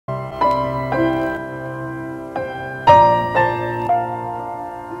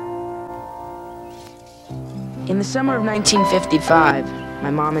the summer of 1955, my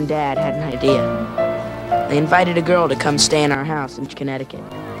mom and dad had an idea. They invited a girl to come stay in our house in Connecticut.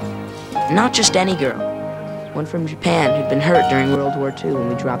 And not just any girl. One from Japan who'd been hurt during World War II when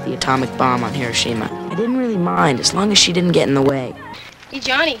we dropped the atomic bomb on Hiroshima. I didn't really mind as long as she didn't get in the way. Hey,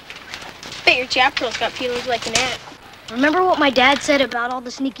 Johnny, bet your Jap girl's got feelings like an ant. Remember what my dad said about all the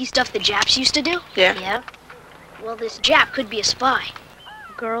sneaky stuff the Japs used to do? Yeah. Yeah? Well, this Jap could be a spy.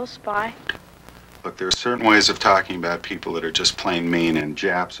 A girl spy? Look, there are certain ways of talking about people that are just plain mean, and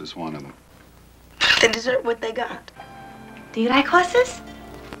Japs is one of them. They deserve what they got. Do you like horses?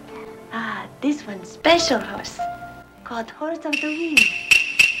 Ah, this one's special horse, called Horse of the Wind.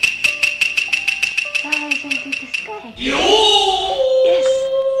 Flies into the sky. Yes.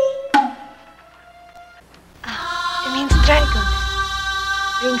 Ah, it means dragon.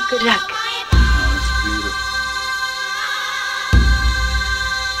 Brings good luck. That's beautiful.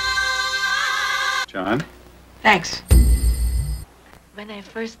 John? Thanks. When I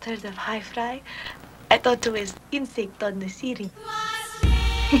first heard of high fry, I thought it was insect on the ceiling.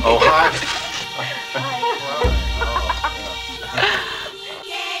 Oh, hi.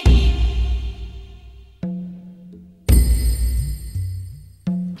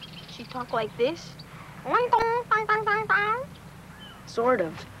 She talk like this? Sort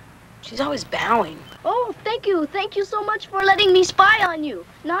of. She's always bowing. Oh, thank you. Thank you so much for letting me spy on you.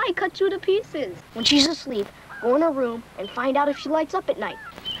 Now I cut you to pieces. When she's asleep, go in her room and find out if she lights up at night.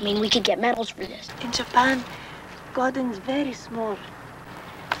 I mean, we could get medals for this. In Japan, garden's very small.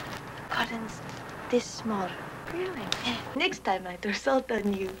 Garden's this small. Really? Next time I throw salt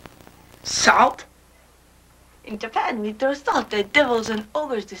on you. Salt? In Japan, we throw salt at devils and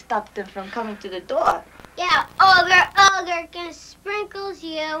ogres to stop them from coming to the door. Yeah, ogre, gonna sprinkles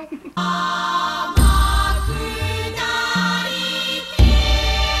you.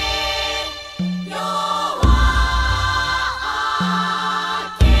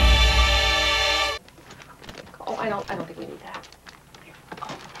 Oh, I don't think we need that.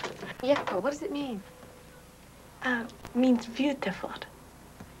 Yeko, what does it mean? Means beautiful.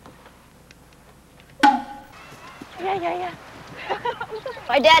 Yeah.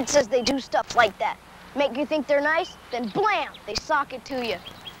 My dad says they do stuff like that. Make you think they're nice, then blam, they sock it to you.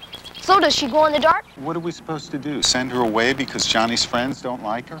 So does she glow in the dark? What are we supposed to do? Send her away because Johnny's friends don't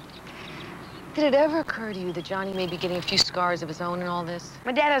like her? Did it ever occur to you that Johnny may be getting a few scars of his own in all this?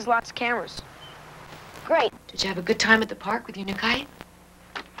 My dad has lots of cameras. Great. Did you have a good time at the park with your new kite?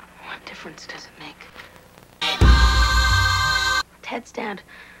 What difference does it make? Ted's dad,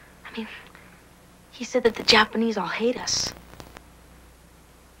 I mean, he said that the Japanese all hate us.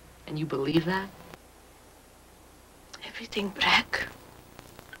 And you believe that? Everything black.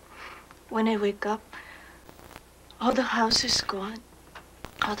 When I wake up, all the houses gone,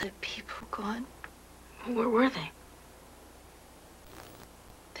 all the people gone. Where were they?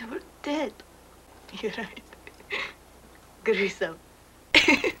 They were dead. You're right. Gruesome.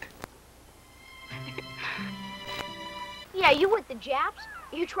 Yeah, you with the Japs?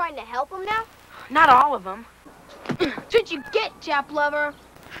 Are you trying to help them now? Not all of them. Should you get, Jap lover?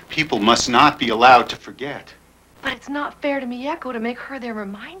 People must not be allowed to forget. But it's not fair to Miyako to make her their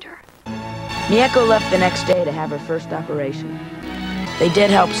reminder. Miyako left the next day to have her first operation. They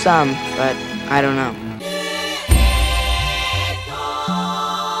did help some, but I don't know.